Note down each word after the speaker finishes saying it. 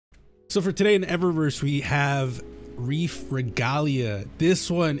So for today in Eververse, we have Reef Regalia. This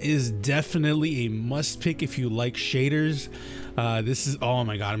one is definitely a must pick if you like shaders. This is, oh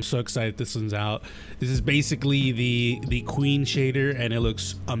my god, I'm so excited this one's out. This is basically the queen shader and it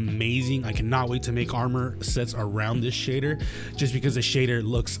looks amazing. I cannot wait to make armor sets around this shader just because the shader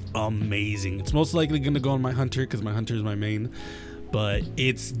looks amazing. It's most likely going to go on my hunter because my hunter is my main, but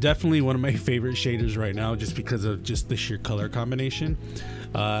it's definitely one of my favorite shaders right now just because of just the sheer color combination.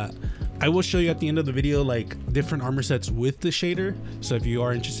 I will show you at the end of the video like different armor sets with the shader, so if you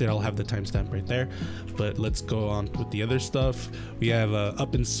are interested I'll have the timestamp right there. But let's go on with the other stuff. We have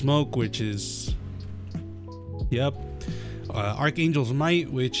Up in Smoke, which is Archangel's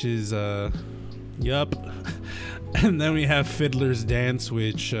Might, which is and then we have Fiddler's Dance,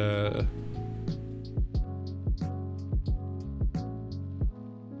 which okay.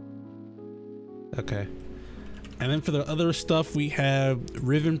 And then for the other stuff, we have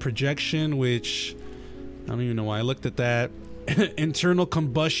Riven Projection, which I don't even know why I looked at that. Internal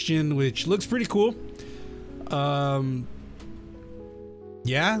Combustion, which looks pretty cool.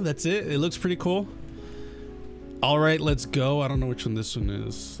 Yeah, that's it. It looks pretty cool. All right, let's go. I don't know which one this one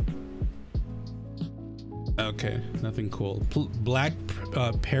is. Okay, nothing cool. Black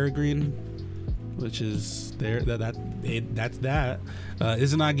Peregrine, which is there. That's that.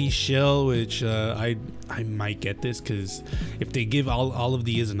 Izanagi Shell, which I might get this because if they give all of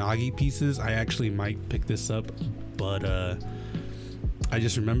the Izanagi pieces, I actually might pick this up. But I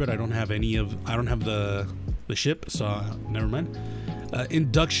just remembered I don't have the ship, so never mind.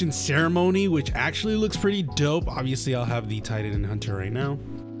 Induction Ceremony, which actually looks pretty dope. Obviously, I'll have the Titan and Hunter right now.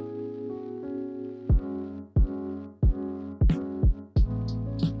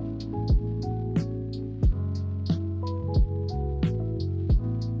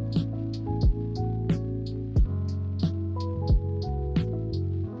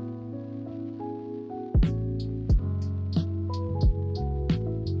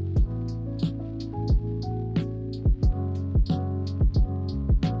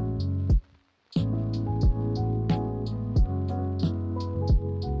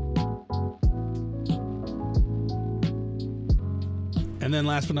 And then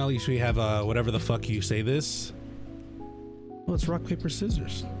last but not least, we have Whatever the Fuck You Say This. Oh, it's Rock, Paper,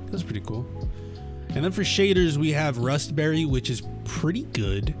 Scissors. That's pretty cool. And then for shaders, we have Rustberry, which is pretty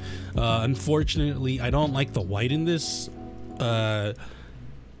good. Unfortunately, I don't like the white in this.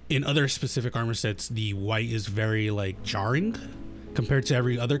 In other specific armor sets, the white is very like jarring compared to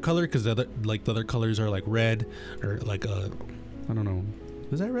every other color, because the other colors are like red or like I don't know,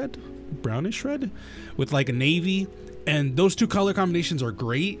 is that red? Brownish red with like a navy. And those two color combinations are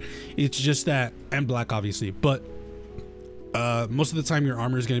great. It's just that, and black obviously, but most of the time your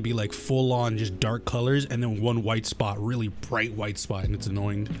armor is going to be like full on just dark colors and then one white spot, really bright white spot, and it's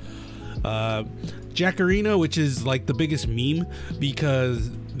annoying. Jacarina, which is like the biggest meme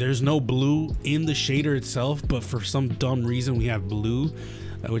because there's no blue in the shader itself, but for some dumb reason we have blue,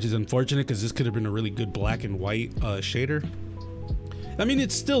 which is unfortunate because this could have been a really good black and white shader. I mean,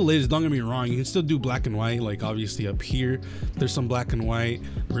 it still is, don't get me wrong, you can still do black and white, like obviously up here there's some black and white,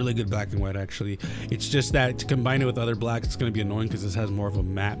 really good black and white actually. It's just that to combine it with other blacks, it's going to be annoying because this has more of a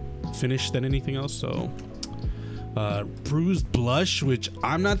matte finish than anything else. So Bruised Blush, which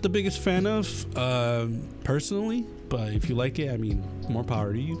I'm not the biggest fan of personally, but if you like it, I mean, more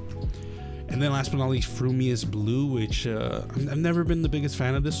power to you. And then last but not least, Frumious Blue, which I've never been the biggest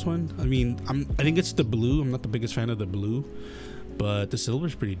fan of this one. I mean, I think it's the blue, I'm not the biggest fan of the blue, but the silver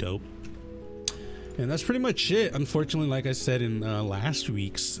is pretty dope. And that's pretty much it. Unfortunately, like I said in last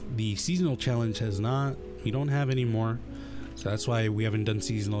week's, the seasonal challenge we don't have anymore, so that's why we haven't done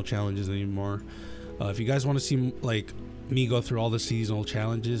seasonal challenges anymore. If you guys want to see like me go through all the seasonal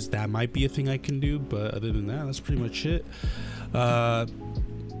challenges, that might be a thing I can do, but other than that, that's pretty much it. Yeah,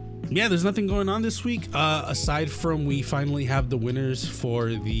 there's nothing going on this week aside from we finally have the winners for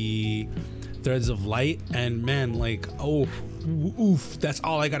the Threads of Light, and man, like, oh oof, that's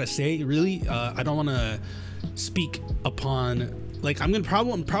all I gotta say really. I don't want to speak upon, like, I'm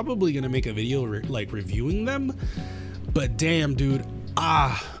probably gonna make a video like reviewing them, but damn dude,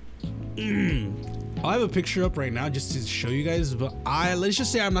 I'll have a picture up right now just to show you guys, but let's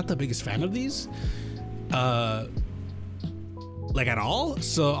just say I'm not the biggest fan of these like at all,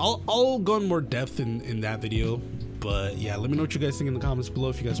 so I'll go in more depth in that video. But yeah, let me know what you guys think in the comments below.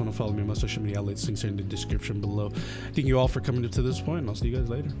 If you guys want to follow me on my social media outlets, links are in the description below. Thank you all for coming to this point, and I'll see you guys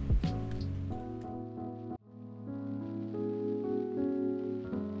later.